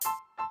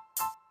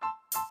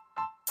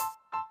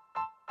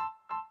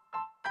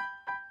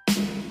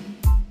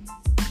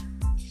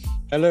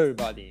Hello,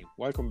 everybody.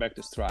 Welcome back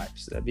to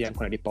Stripes, the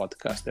Bianconeri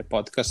podcast, the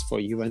podcast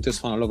for Juventus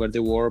fan all over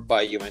the world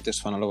by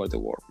Juventus fan all over the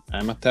world.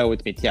 I'm Matteo,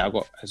 with me,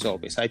 Thiago, as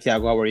always. Hi,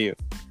 Thiago. How are you?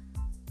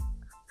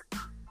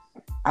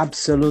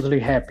 Absolutely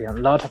happy. A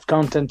lot of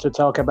content to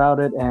talk about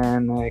it,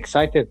 and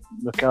excited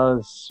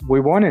because we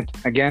won it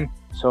again.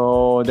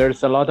 So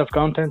there's a lot of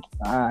content.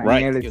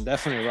 Right, you're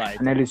definitely right.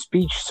 Nelly's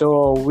speech.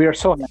 So we're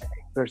so happy.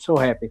 We're so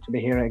happy to be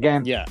here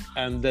again. Yeah,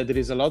 and there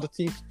is a lot of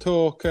things to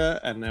talk,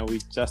 and we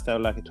just have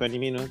like 20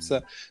 minutes.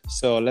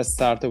 So let's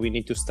start. We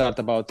need to start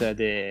about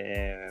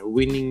the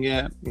winning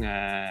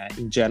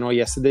in Genoa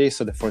yesterday.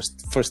 So the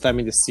first time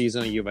in the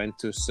season,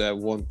 Juventus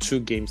won 2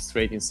 games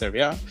straight in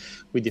Serie A.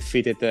 We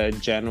defeated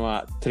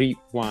Genoa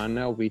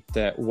 3-1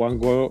 with 1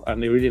 goal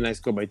and a really nice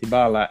goal by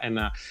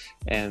Dybala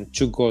and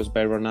 2 goals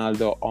by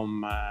Ronaldo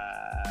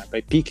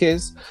by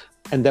Piqué.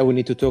 And then we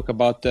need to talk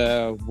about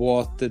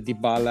what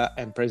Dybala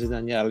and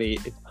President Agnelli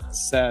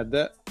said.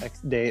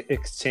 They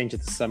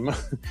exchanged some.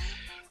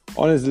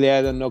 Honestly,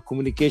 I don't know.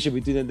 Communication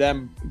between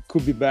them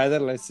could be better.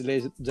 Let's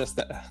say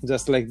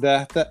just like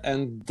that.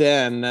 And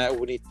then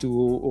we need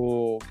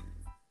to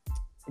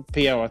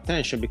pay our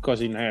attention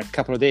because in a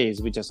couple of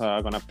days we just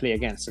are gonna play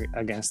against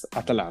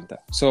Atalanta.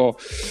 So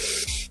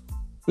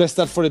let's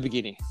start from the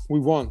beginning. We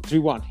won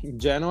 3-1 in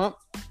Genoa.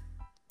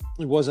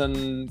 It was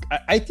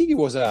I think it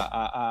was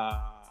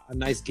a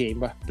nice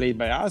game played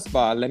by us,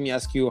 but let me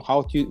ask you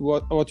what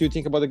do you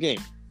think about the game?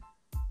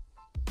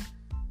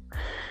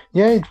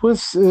 Yeah, it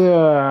was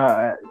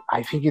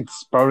I think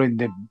it's probably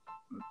the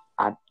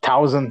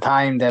 1,000th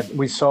time that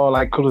we saw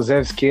like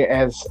Kulusevski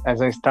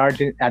as I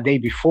started a day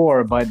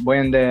before, but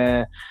when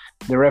the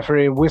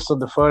referee whistled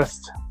the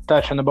first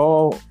touch on the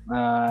ball,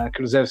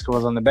 Kulusevski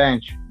was on the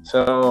bench.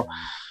 So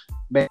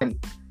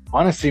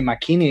honestly,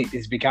 McKennie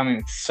is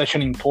becoming such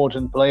an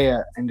important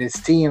player in this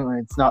team.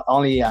 It's not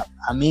only a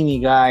mini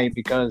guy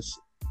because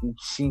he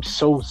seems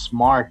so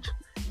smart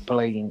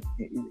playing.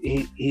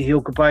 He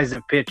occupies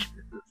the pitch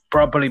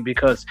properly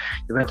because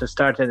Juventus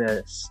started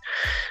as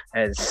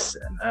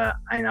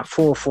in a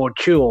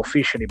 4-4-2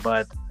 officially,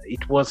 but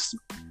it was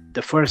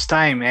the first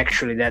time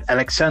actually that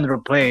Alexandro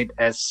played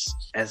as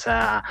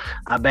a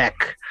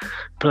back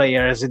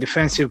player, as a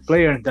defensive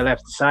player on the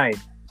left side.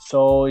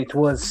 So it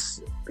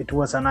was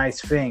a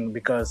nice thing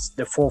because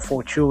the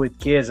 4-4-2 with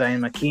Chiesa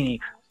and McKennie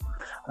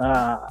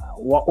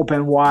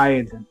open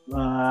wide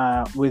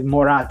with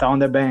Morata on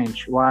the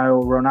bench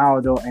while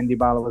Ronaldo and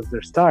Dybala was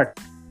their start.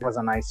 It was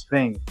a nice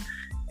thing.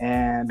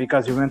 And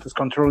because Juventus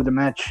controlled the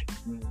match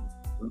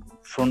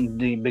from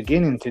the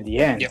beginning to the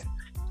end. Yeah.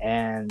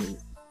 And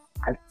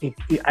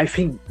I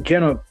think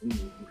Genoa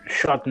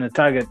shot on the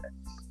target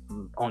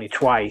only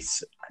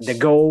twice. The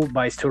goal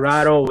by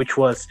Sturaro, which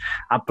was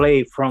a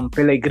play from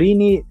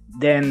Pellegrini,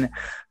 then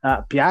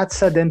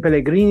Piazza, then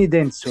Pellegrini,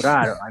 then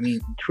Sturaro. I mean,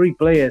 3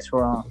 players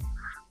for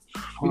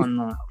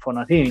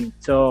nothing.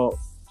 So,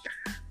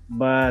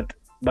 but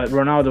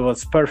Ronaldo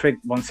was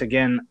perfect once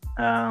again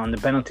on the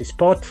penalty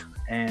spot,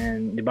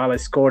 and Dybala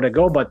scored a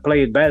goal, but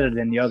played better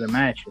than the other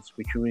matches,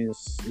 which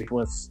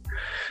was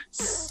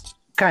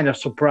kind of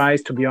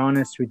surprised, to be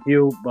honest with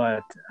you.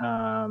 But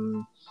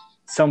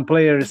some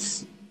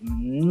players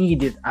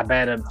needed a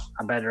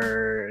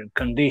better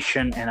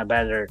condition and a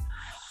better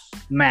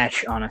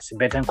match, honestly.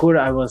 Bentancur,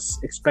 I was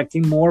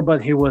expecting more,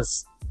 but he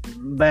was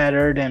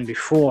better than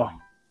before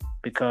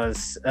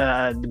because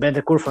the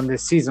Bentancur from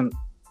this season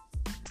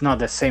is not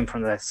the same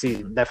from that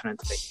season,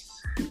 definitely.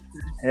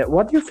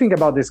 What do you think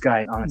about this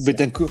guy, honestly,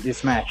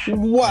 this match?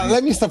 Well,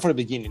 let me start from the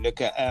beginning.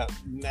 Look,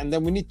 and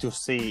then we need to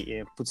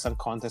say, put some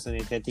context in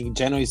it. I think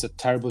Genoa is a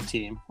terrible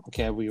team.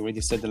 Okay, we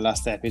already said the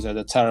last episode,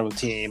 a terrible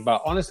team.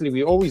 But honestly,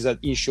 we always had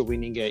issue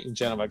winning in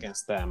Genoa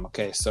against them.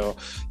 Okay, so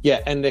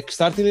yeah, and the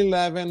starting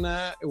 11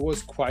 it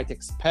was quite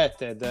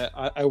expected.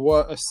 I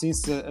was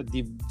since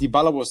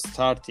Dybala was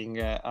starting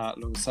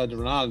alongside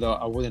Ronaldo,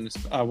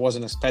 I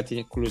wasn't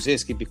expecting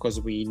Kulusevski because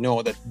we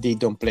know that they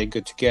don't play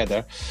good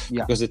together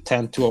because they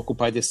tend to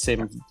occupy the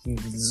same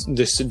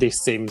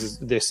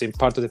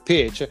part of the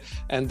pitch.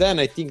 And then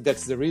I think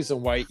that's the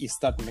reason why he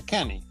started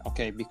McKennie,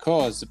 okay,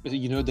 because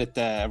you know that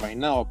right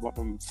now,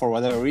 for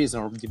whatever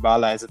reason,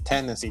 Dybala has a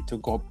tendency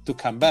to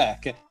come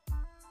back.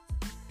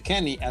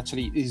 Kenny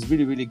actually is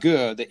really, really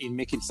good in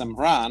making some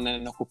run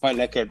and occupy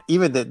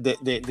even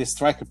the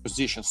striker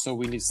position. So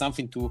we need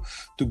something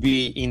to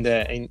be in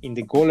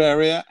the goal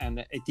area, and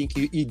I think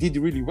he did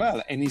really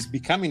well, and he's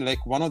becoming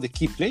like one of the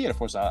key players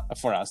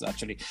for us.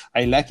 Actually,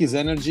 I like his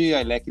energy.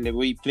 I like the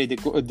way he played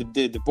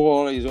the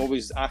ball. He's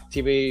always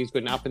active. He's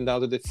going up and down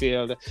to the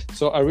field.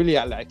 So I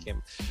like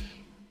him.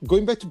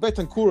 Going back to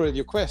Bentancur and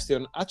your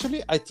question,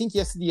 actually, I think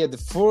yesterday he had the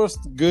first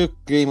good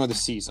game of the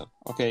season.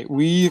 Okay,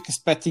 we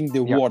expecting the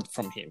award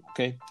from him.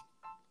 Okay,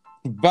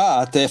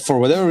 but for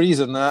whatever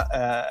reason,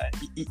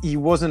 he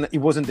wasn't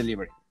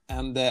delivering.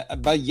 And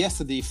but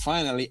yesterday,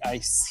 finally, I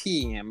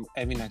see him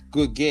having a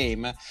good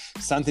game,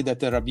 something that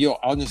Rabiot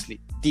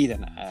honestly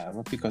didn't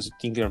have, because I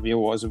think Rabiot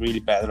was really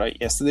bad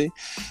yesterday.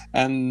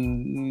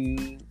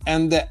 And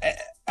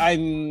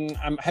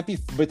I'm happy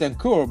for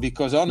Bentancur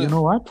because honestly, you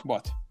know what?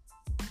 What?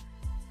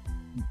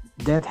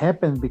 that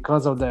happened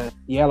because of the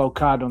yellow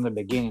card on the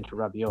beginning to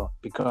Rabiot,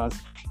 because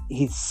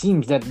it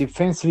seems that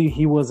defensively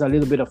he was a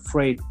little bit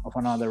afraid of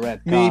another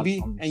red card.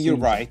 Maybe, and you're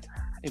right.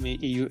 I mean,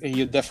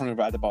 you're definitely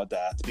right about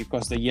that,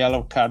 because the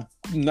yellow card,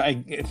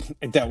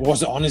 that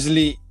was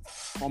honestly,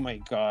 oh my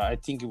God, I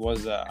think it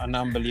was an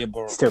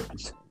unbelievable,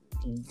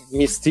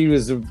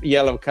 mysterious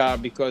yellow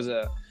card, because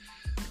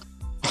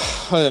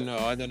I don't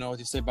know what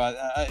to say, but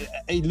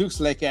it looks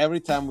like every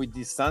time we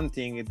do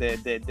something,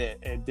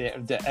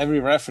 the every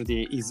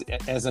referee is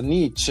as a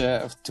niche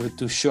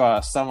to show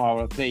some of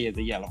our player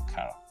the yellow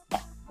card.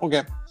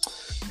 Okay.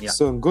 Yeah.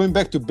 So going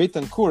back to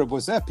Bentancur, I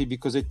was happy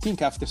because I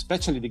think after,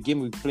 especially the game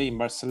we played in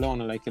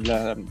Barcelona like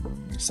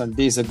some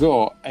days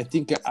ago, I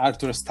think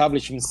Arthur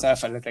established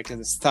himself like as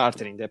a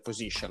starter in that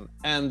position,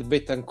 and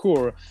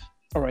Bentancur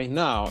right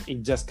now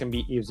it just can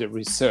be used as a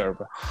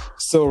reserve.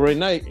 So right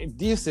now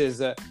this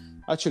is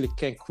actually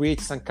can create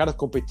some kind of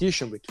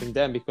competition between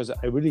them, because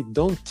I really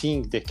don't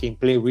think they can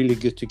play really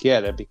good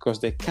together, because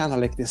they're kind of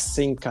like the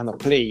same kind of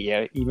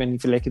player, even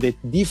if like they're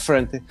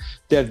different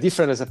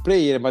as a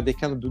player, but they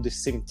kind of do the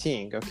same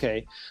thing.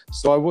 Okay,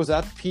 so I was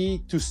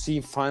happy to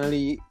see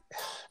finally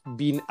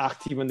being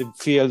active in the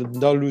field,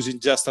 not losing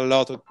just a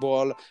lot of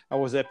ball. I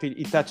was happy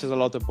he touches a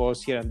lot of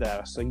balls here and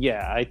there. So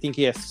yeah, I think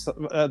he has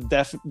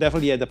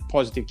definitely had a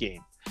positive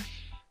game.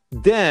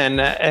 Then,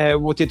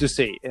 what to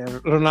say?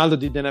 Ronaldo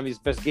didn't have his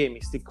best game.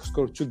 He still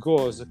scored 2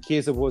 goals.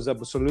 Chiesa was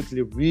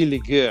absolutely really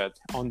good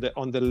on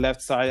the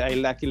left side. I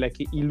like it. Like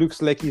he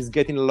looks like he's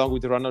getting along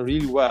with Ronaldo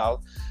really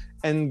well.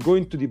 And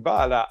going to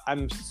Dybala,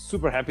 I'm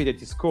super happy that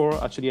he scored.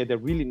 Actually, had a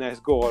really nice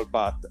goal.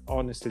 But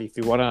honestly, if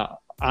you want to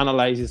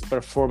analyze his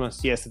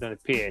performance yesterday on the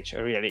pitch,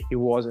 really, it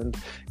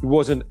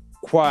wasn't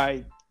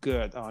quite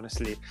good,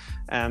 honestly.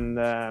 And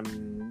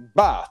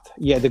but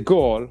yeah, the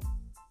goal.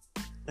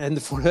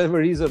 And for whatever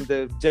reason,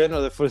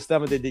 the first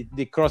time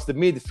they crossed the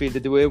midfield,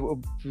 they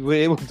were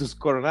able to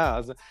score on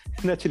us.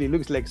 And actually, it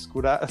looks like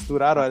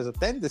Sturaro has a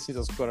tendency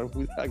to score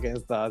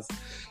against us.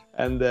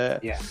 And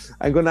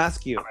I'm gonna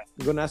ask you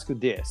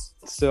this.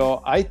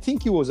 So I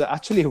think it was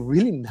actually a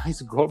really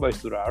nice goal by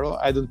Sturaro.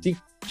 I don't think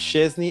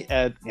Szczesny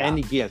had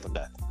any guilt on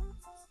that.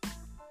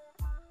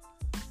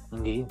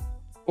 Indeed.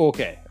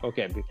 Okay.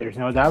 There's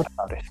no doubt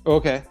about it.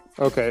 Okay.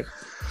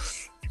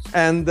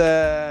 And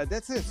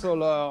that's it.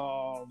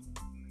 So.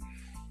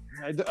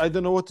 I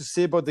don't know what to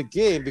say about the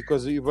game,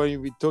 because when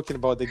we're talking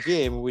about the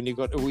game, we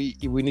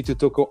need to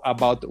talk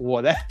about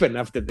what happened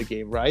after the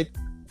game, right?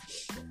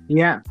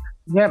 Yeah.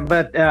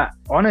 But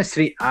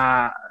honestly,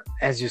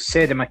 as you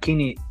said, the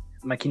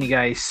McKennie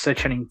guy is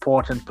such an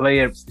important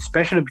player,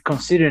 especially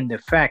considering the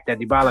fact that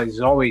Dybala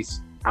is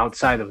always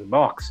outside of the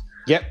box.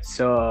 Yep.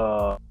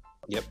 So.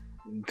 Yep.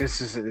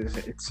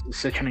 It's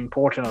such an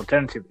important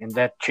alternative, and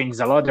that changes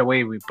a lot the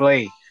way we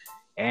play.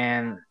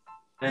 And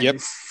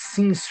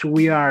since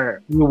we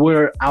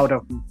were out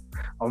of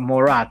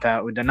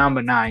Morata with the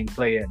number 9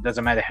 player,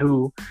 doesn't matter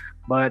who,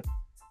 but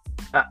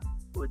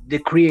the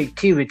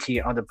creativity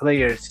of the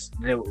players,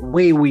 the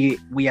way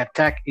we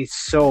attack is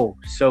so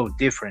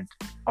different.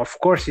 Of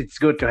course, it's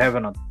good to have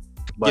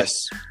but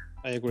yes,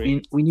 I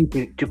agree. We need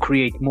to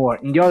create more.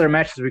 In the other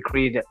matches, we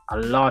created a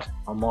lot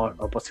more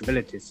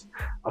possibilities.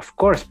 Of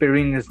course,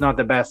 Perin is not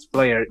the best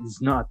player.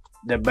 It's not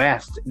the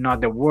best,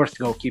 not the worst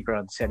goalkeeper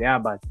of the Serie A,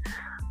 but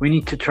we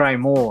need to try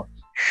more,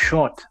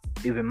 shot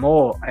even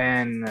more,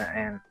 and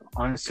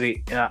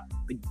honestly,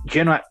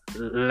 Genoa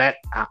let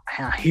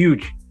a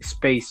huge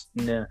space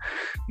in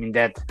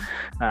that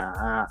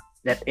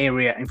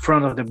area in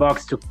front of the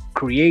box to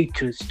create,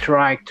 to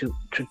strike, to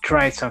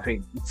try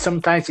something.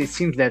 Sometimes it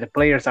seems that the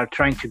players are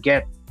trying to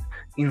get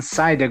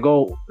inside the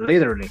goal,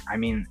 literally. I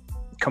mean,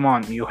 come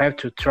on, you have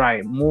to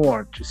try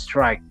more to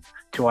strike,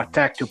 to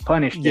attack, to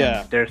punish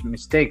them, their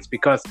mistakes,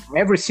 because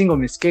every single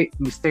mistake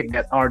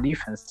that our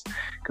defense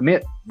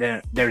commit,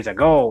 there is a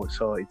goal,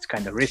 so it's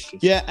kind of risky.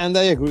 Yeah, and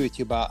I agree with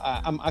you, but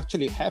I'm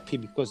actually happy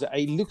because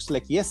it looks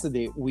like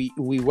yesterday we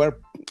were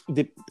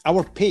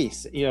our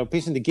pace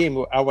in the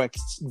game, our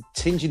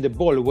changing the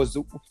ball was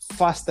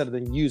faster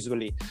than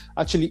usually.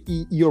 Actually,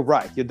 you're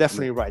right. You're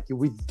definitely right.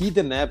 We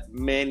didn't have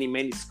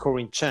many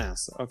scoring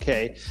chances.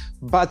 Okay,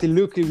 but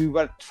look, we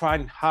were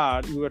trying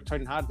hard.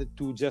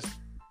 To just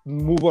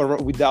move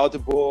around without the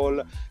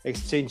ball,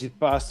 exchange it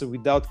pass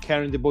without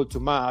carrying the ball too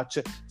much.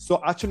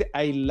 So actually,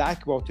 I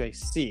like what I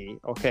see.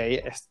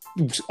 Okay,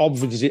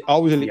 obviously,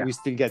 we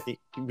still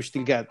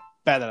get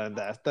better than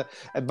that.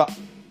 But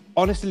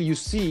honestly, you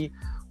see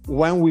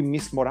when we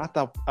miss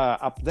Morata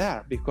up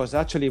there, because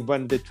actually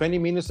when the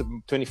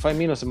 25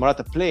 minutes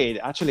Morata played,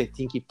 actually I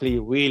think he played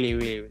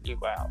really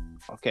well.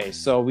 Okay,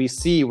 so we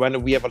see when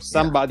we have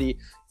somebody,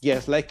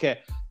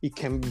 it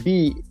can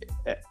be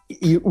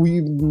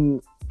we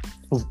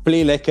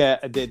play like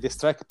the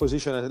strike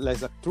position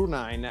as a true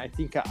 9. I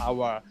think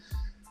our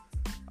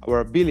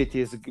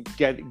abilities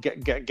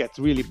get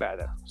really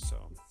better. So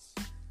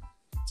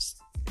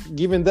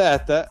given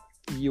that,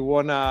 you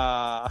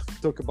wanna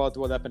talk about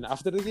what happened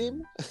after the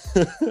game?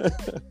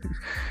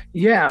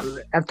 Yeah,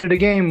 after the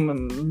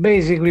game,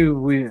 basically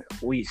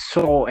we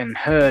saw and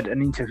heard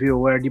an interview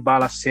where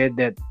Dybala said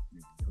that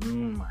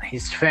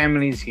his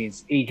families,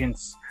 his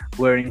agents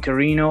were in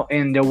Torino,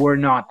 and there were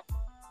not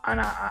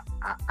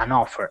an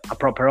offer, a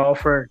proper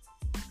offer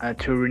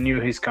to renew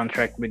his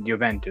contract with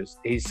Juventus.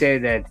 He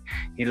said that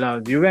he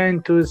loved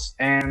Juventus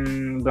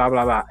and blah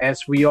blah blah.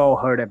 As we all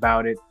heard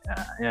about it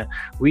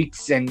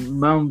weeks and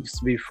months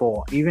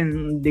before,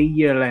 even the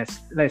year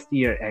last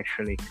year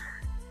actually.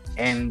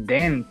 And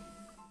then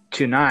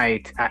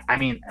tonight,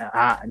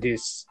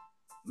 this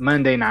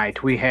Monday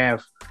night, we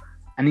have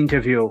an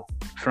interview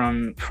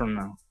from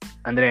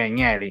Andrea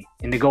Agnelli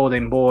in the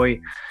Golden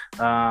Boy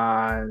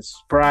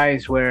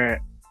prize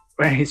where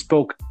he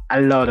spoke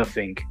a lot of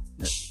things.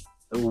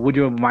 Would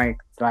you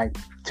like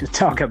to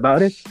talk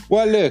about it?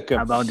 Well, look,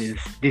 about this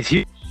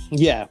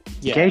yeah.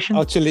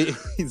 Actually,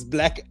 it's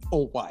black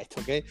or white.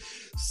 Okay,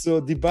 so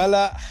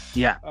Dybala.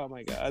 Yeah. Oh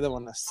my God, I don't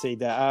want to say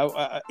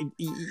that.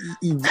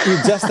 He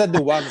just had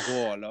the one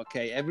goal.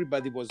 Okay,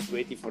 everybody was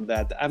waiting for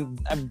that. I'm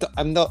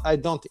not. I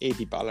don't hate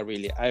Dybala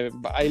really.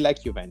 I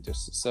like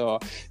Juventus. So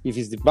if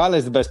Dybala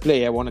is the best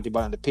player, I want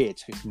Dybala on the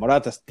pitch. If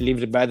Morata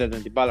delivers better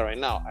than Dybala right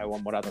now, I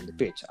want Morata on the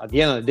pitch. At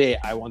the end of the day,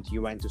 I want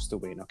Juventus to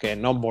win. Okay,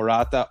 not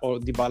Morata or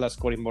Dybala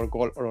scoring more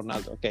goal or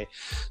Ronaldo. Okay,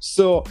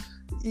 so.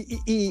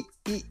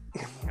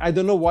 I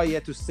don't know why he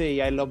had to say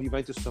I love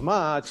Juventus so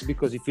much,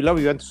 because if you love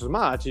Juventus so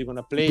much, you're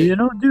gonna play. Do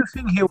you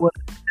think he was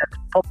that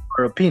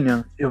popular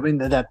opinion? You mean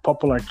that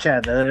popular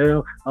chat?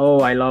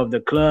 I love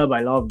the club,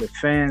 I love the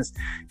fans.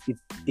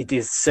 It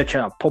is such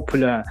a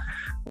popular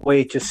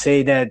way to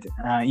say that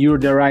you're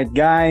the right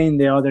guy and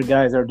the other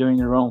guys are doing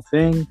the wrong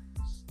thing.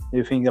 Do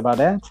you think about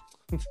that?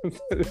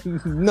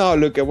 No,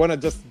 look, I want to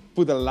just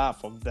put a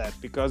laugh on that,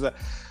 because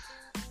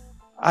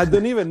I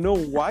don't even know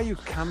why you're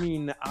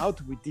coming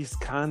out with this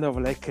kind of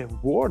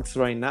words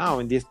right now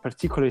in this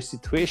particular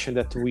situation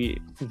that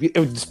we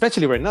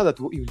especially right now that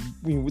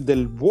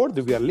the world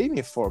we are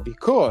living for,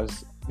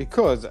 because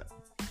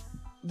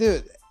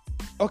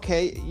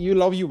okay, you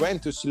love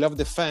Juventus, you love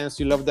the fans,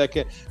 you love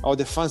how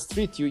the fans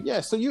treat you.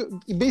 Yeah, so you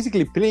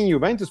basically playing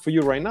Juventus for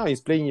you right now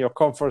is playing your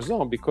comfort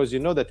zone, because you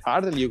know that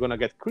hardly you're gonna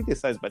get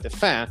criticized by the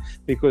fan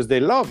because they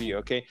love you.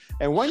 Okay,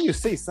 and when you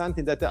say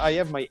something that I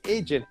have my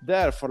agent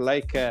there for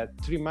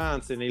 3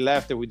 months and he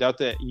left without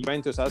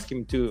Juventus asking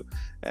him to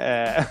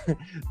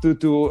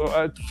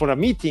for a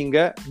meeting,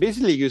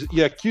 basically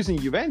you're accusing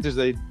Juventus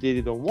that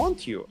they don't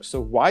want you. So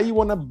why you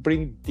wanna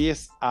bring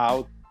this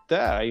out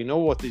there? You know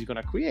what is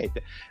going to create.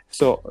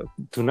 So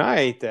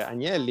tonight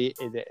Agnelli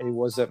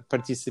was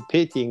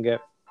participating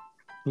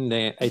in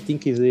the, I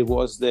think it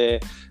was the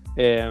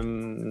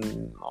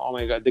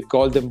the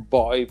Golden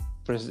Boy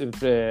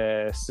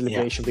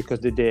celebration, because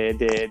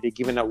they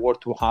give an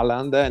award to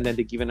Haaland and then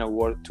they give an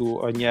award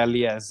to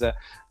Agnelli as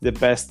the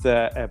best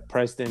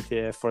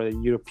president for the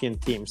European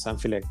team,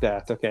 something like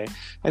that. Okay,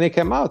 and they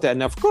came out,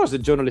 and of course the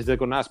journalists are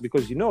going to ask,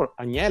 because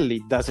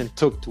Agnelli doesn't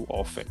talk too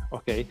often.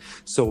 Okay,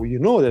 so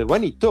that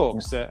when he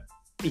talks,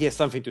 he has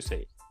something to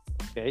say.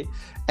 Okay,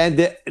 and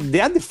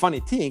the other funny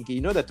thing,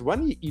 that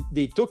when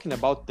they talking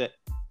about the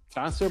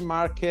transfer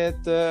market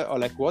or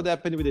what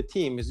happened with the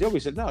team, is they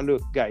always said, no,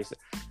 look guys,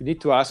 you need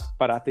to ask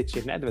Paratici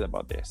and Nedved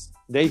about this.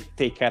 They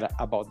take care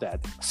about that.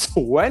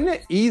 So when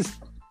he's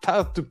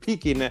start to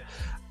picking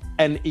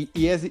and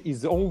he has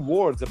his own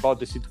words about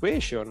the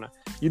situation,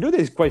 that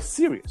he's quite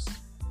serious,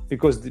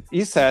 because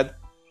he said,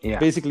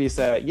 basically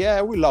said,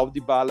 we love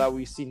Dybala,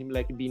 we've seen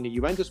him being in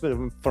Juventus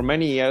for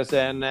many years,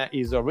 and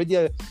he's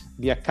already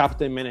been a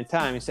captain many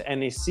times,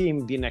 and I see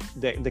him being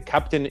the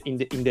captain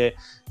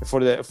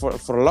for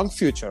a long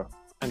future.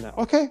 And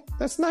okay,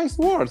 that's nice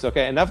words.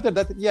 Okay, and after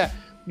that, but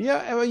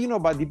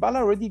Dybala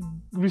already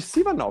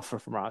received an offer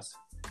from us.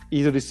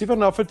 He received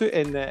an offer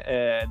and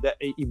that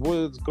he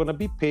was gonna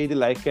be paid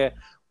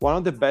one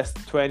of the best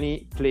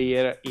 20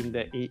 player in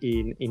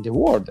the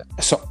world.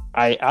 So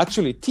I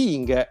actually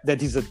think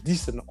that is a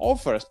decent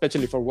offer,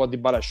 especially for what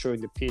Dybala showed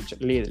in the pitch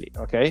lately.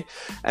 Okay,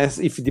 and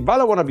if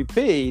Dybala wanna be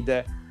paid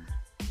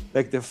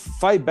the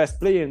 5 best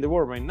player in the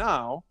world right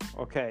now,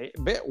 okay,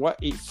 but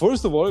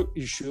first of all,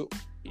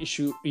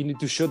 you need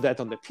to show that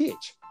on the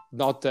pitch,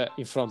 not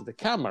in front of the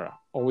camera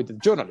or with the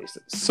journalists.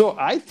 So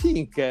I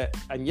think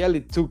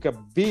Agnelli took a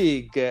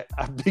big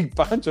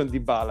punch on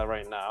Dybala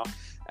right now.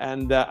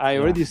 And I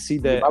already see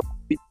that.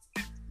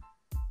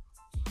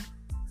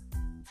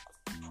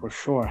 For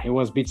sure, he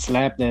was a bit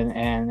slapped,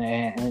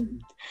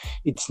 and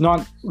it's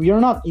not. We are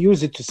not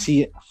used to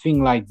see a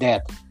thing like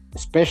that,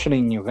 especially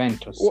in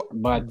Juventus.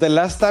 But the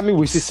last time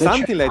we see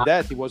something like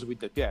that, it was with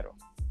Del Piero.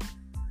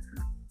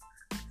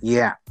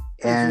 Yeah,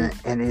 and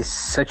it's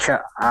such a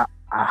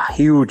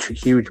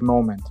huge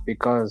moment,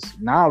 because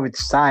now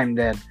it's time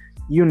that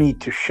you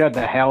need to shut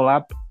the hell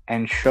up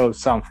and show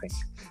something.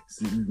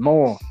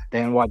 more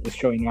than what is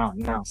showing out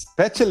now.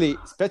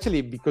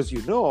 Especially because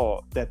you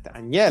know that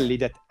Agnelli,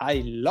 that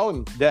I love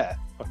him to death.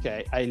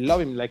 Okay, I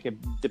love him like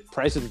the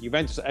president of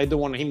Juventus. I don't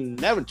want him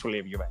never to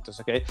leave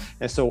Juventus. Okay,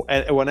 and so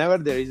whenever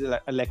there is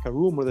like a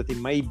rumor that he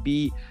might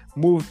be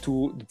moved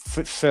to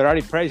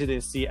Ferrari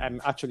presidency,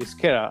 I'm actually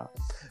scared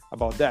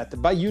about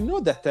that. But you know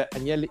that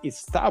Agnelli is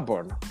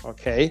stubborn.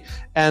 Okay,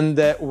 and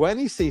when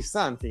he says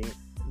something,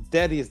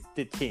 that is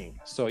the thing.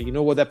 So you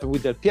know what happened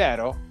with Del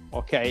Piero?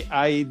 Okay,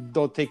 I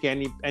don't take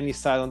any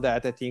side on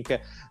that. I think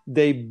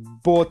they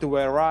both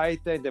were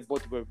right and they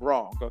both were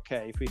wrong.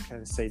 Okay, if we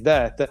can say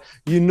that.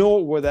 You know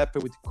what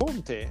happened with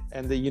Conte,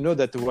 and you know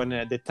that when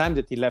the time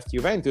that he left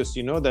Juventus,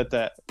 you know that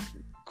the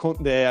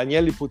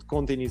Agnelli put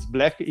Conte in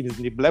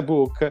the black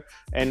book,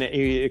 and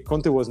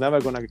Conte was never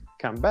gonna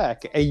come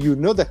back. And you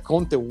know that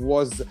Conte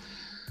was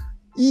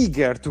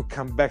eager to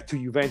come back to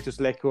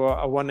Juventus like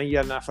 1 year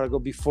and a half ago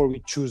before we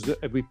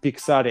pick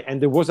Sarri, and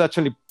there was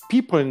actually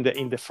people in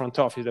the front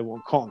office that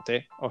want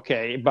Conte,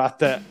 okay, but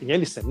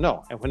Agnelli said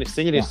no, and when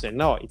Agnelli said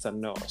no, it's a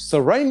no. So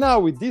right now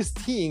with this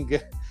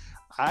thing,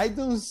 I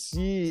don't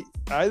see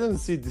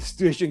the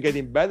situation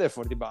getting better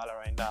for Dybala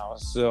right now.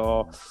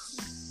 So,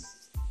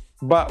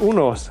 but who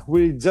knows?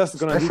 We're just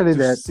gonna need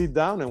to sit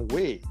down and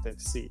wait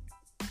and see.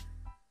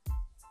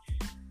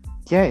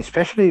 Yeah,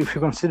 especially if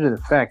you consider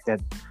the fact that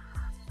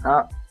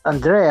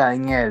Andrea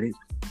Agnelli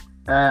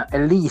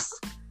at least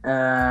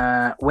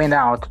went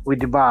out with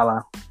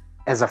Dybala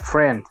as a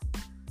friend.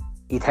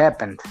 It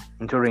happened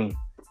in Turin.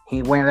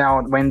 He went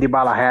out when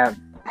Dybala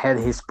had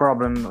his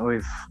problem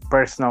with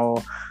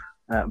personal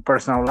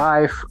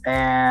life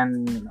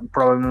and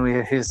problem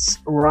with his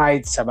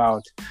rights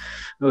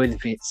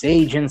with his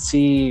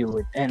agency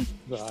and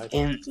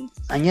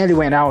Agnelli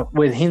went out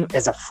with him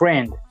as a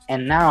friend,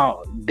 and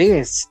now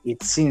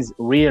it seems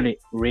really,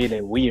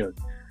 really weird.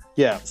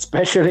 Yeah,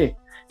 especially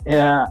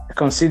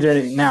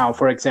considering now,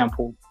 for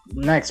example,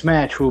 next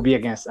match will be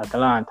against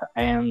Atalanta,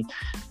 and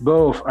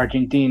both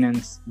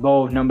Argentinians,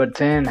 both number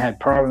 10, had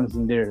problems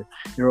in their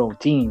own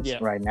teams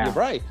right now. You're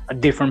right.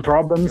 Different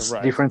problems,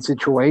 different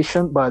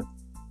situation, but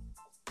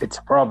it's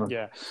a problem.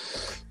 Yeah.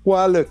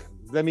 Well, look,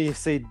 let me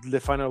say the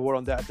final word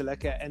on that.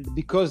 And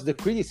because the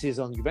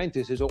criticism on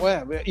Juventus is, if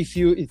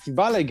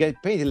Dybala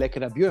get paid like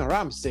Rabiot and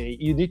Ramsey,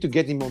 you need to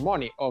get him more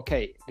money.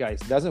 Okay, guys,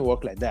 it doesn't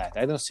work like that.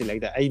 I don't see like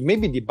that.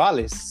 Maybe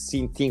Dybala is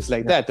seeing things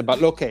like that,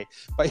 but okay.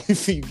 But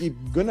if you're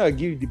gonna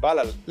give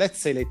Dybala, let's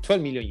say like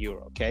 12 million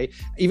euro, okay,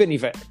 even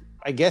if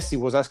I guess he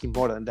was asking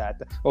more than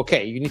that.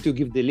 Okay, you need to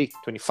give the league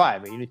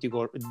 25. You need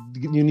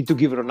to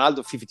give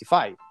Ronaldo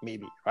 55,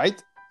 maybe,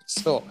 right?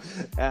 So,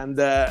 and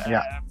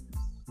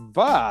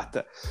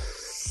but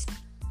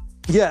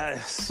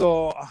yeah,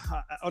 so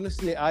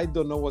honestly, I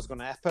don't know what's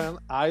gonna happen.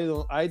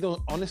 I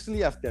don't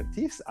honestly, after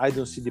this, I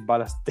don't see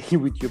Dybala stay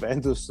with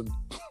Juventus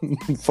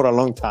for a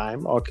long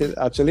time. Okay,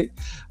 actually,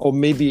 or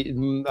maybe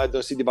I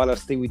don't see Dybala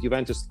stay with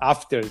Juventus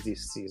after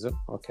this season.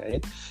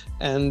 Okay,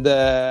 and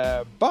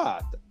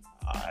but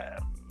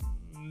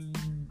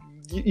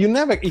you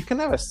can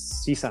never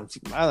see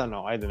something. I don't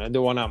know. I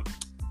don't wanna.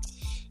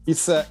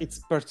 It's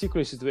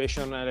particular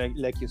situation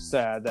like you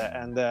said,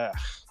 and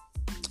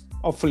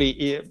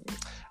hopefully,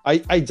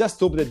 I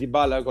just hope that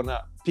Dybala are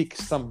gonna pick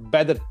some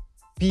better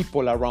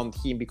people around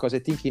him, because I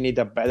think he need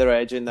a better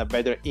agent, a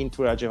better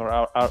entourage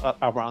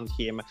around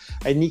him.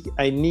 I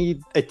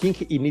think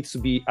he needs to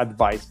be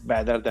advised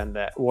better than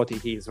what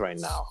he is right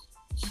now.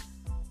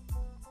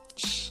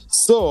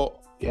 So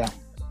yeah,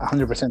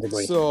 100%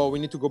 agree. So we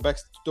need to go back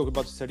to talk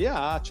about Serie A.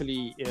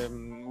 Actually,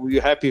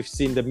 we're happy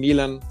seeing the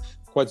Milan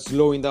quite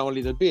slowing down a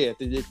little bit.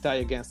 They tie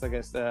against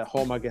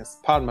home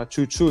against Parma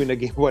 2-2 in a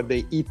game where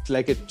they hit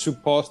like a 2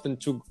 post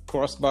and 2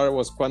 crossbar. It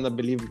was quite an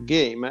unbelievable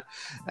game,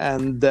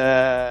 and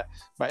but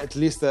at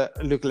least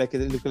look like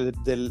the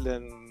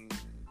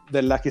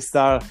lucky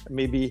star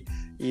maybe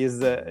is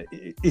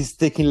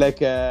taking like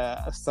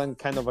some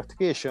kind of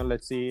vacation.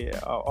 Let's see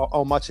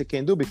how much he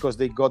can do, because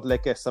they got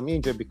like some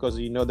injury, because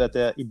you know that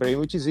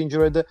Ibrahimovic is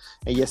injured,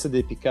 and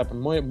yesterday they pick up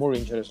more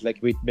injuries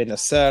like with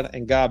Benacer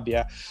and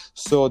Gabbia,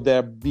 so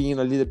they're being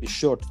a little bit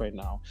short right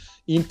now.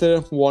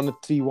 Inter won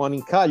 3-1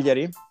 in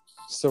Cagliari,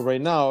 so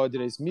right now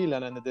there is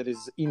Milan and there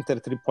is Inter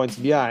 3 points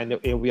behind,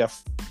 and we are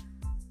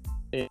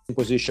in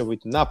position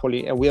with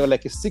Napoli, and we have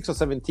like 6 or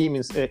 7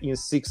 teams in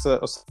 6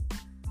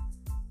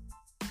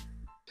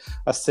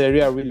 a Serie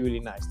A really, really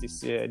nice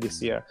this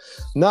year.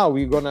 Now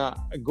we're gonna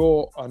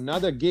go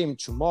another game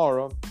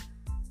tomorrow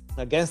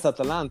against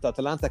Atalanta.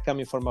 Atalanta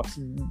coming from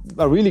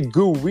a really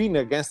good win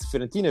against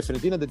Fiorentina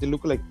that they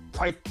look like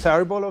quite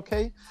terrible,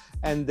 okay?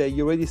 And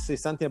you already say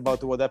something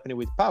about what happened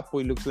with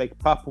Papu. It looks like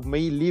Papu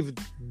may leave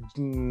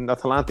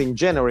Atalanta in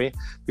January,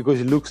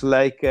 because it looks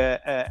like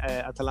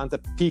Atalanta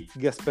picked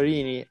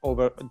Gasperini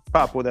over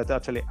Papu. That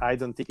actually I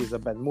don't think is a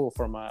bad move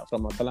from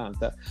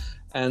Atalanta.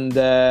 And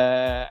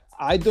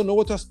I don't know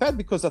what to expect,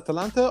 because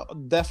Atalanta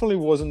definitely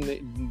wasn't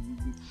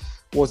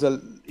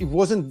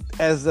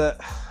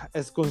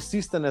as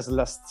consistent as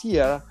last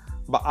year,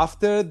 But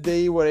after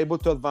they were able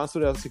to advance to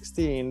the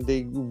 16,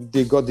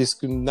 they got this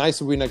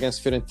nice win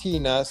against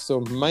Fiorentina.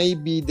 So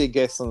maybe they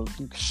get some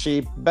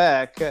shape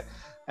back,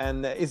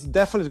 and it's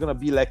definitely going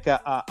to be like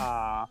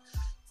a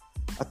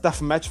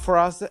tough match for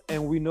us.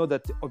 And we know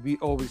that we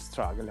always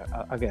struggle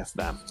against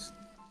them.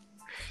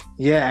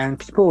 Yeah, and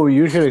people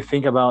usually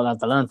think about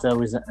Atalanta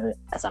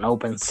as an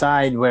open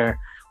side where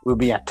will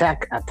be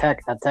attack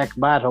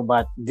battle.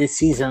 But this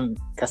season,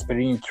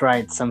 Gasperini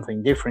tried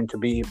something different to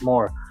be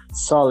more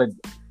solid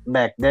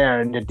back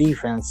there in the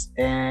defense,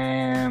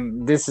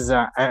 and this is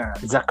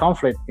a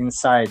conflict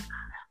inside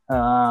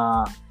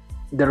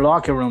the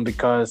locker room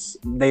because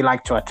they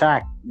like to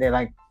attack.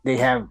 They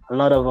have a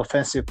lot of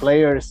offensive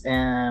players,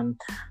 and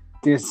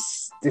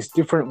this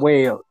different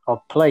way of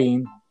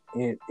playing.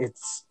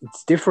 It's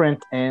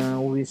different,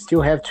 and we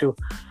still have to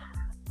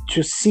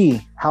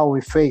see how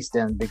we face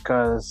them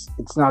because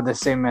it's not the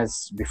same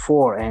as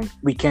before, and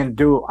we can't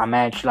do a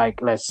match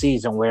like last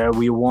season where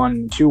we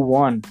won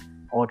 2-1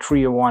 or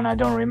 3-1. I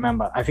don't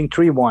remember. I think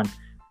 3-1,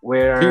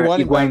 where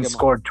Higuain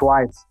scored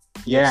twice.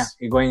 Yes.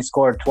 Yeah, Higuain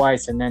scored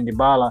twice, and then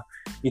Dybala.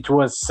 It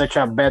was such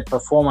a bad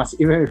performance.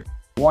 Even if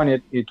we won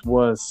it,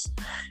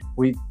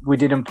 we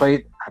didn't play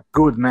a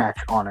good match,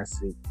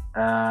 honestly.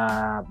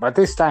 But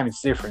this time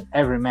it's different.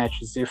 Every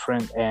match is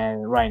different,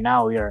 and right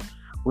now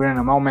we're in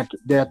a moment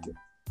that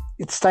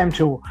it's time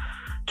to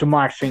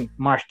march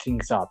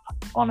things up.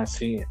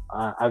 Honestly,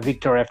 a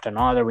victory after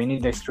another. We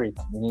need a streak.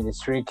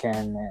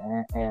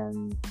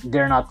 And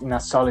they're not in a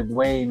solid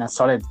way, in a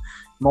solid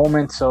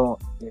moment. So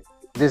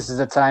this is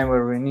the time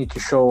where we need to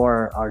show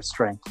our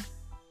strength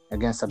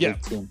against a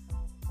big team.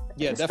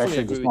 Yeah, definitely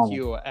agree with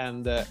you.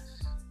 And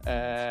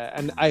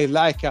I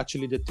like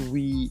actually that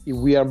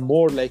we are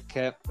more like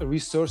a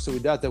resource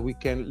with that we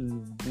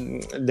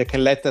they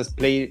can let us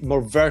play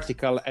more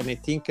vertical. And I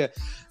think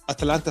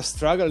Atalanta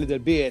struggle a little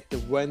bit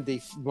when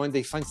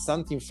they find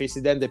something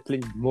facing them, they play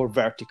more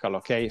vertical.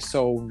 Okay,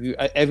 so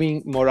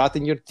having Morata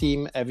in your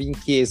team, having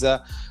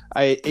Chiesa,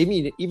 I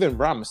mean even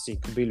Ramsey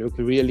could be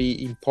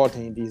really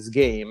important in this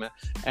game.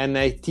 And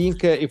I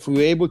think if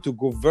we're able to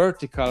go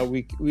vertical,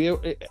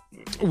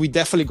 we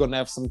definitely gonna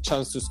have some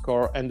chance to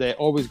score, and they're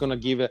always gonna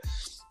give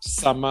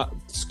some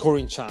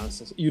scoring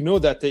chances. You know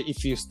that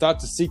if you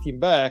start sitting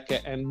back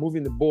and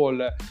moving the ball,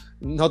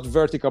 not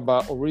vertical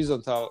but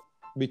horizontal,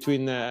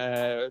 between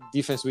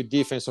defense with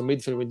defense or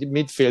midfield with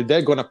midfield,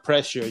 they're gonna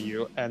pressure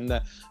you, and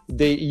that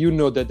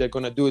they're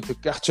gonna do it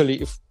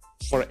actually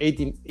for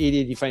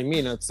 85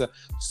 minutes.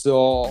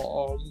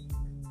 So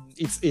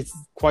it's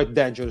quite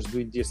dangerous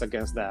doing this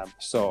against them.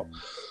 So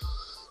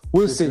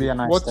we'll see.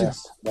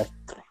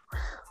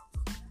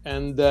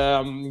 And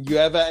you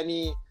have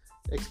any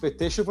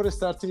expectation for the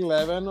starting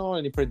 11 or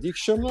any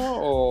prediction,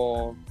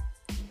 or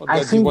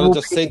that you want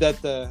to just say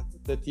that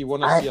you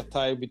want to see a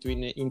tie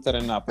between Inter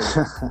and Napoli?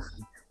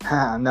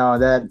 No,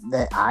 that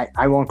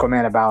I won't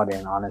comment about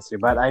it, honestly.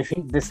 But I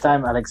think this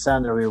time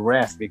Alexander will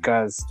rest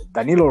because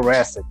Danilo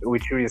rested,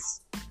 which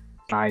is a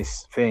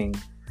nice thing.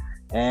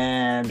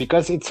 And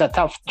because it's a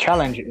tough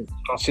challenge,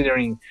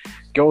 considering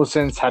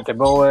Gosens,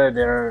 Hateboer,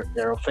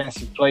 they're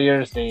offensive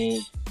players.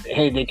 They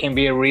can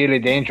be really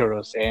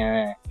dangerous,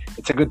 and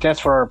it's a good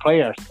test for our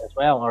players as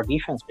well, our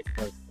defense,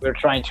 because we're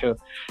trying to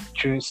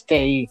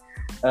stay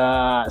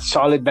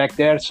solid back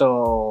there.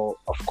 So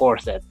of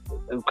course that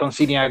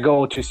conceding a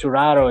goal to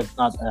Sturaro, it's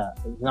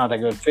not a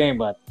good thing,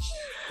 but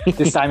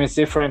this time it's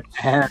different,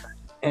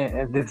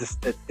 and this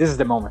is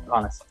the moment,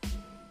 honestly.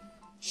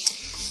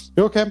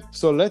 Okay,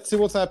 so let's see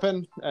what's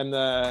happened, and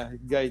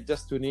guys,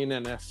 just tune in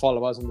and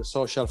follow us on the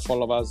social,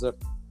 follow us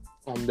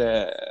on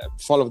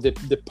follow the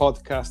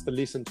podcast,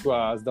 listen to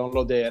us,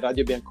 download the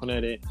Radio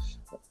Bianconeri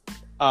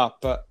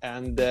app,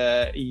 and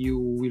you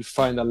will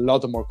find a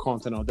lot more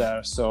content out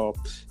there. So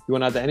you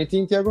want to add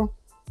anything, Thiago?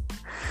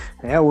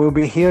 Yeah, we'll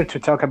be here to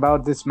talk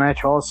about this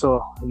match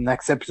also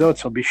next episode,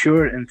 so be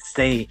sure and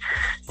stay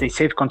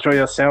safe, control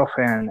yourself,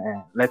 and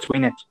let's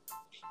win it.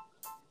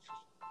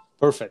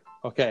 Perfect.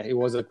 Okay, it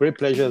was a great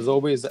pleasure as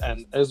always,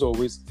 and as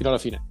always, fino alla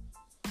fine.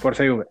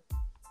 Forza Juve.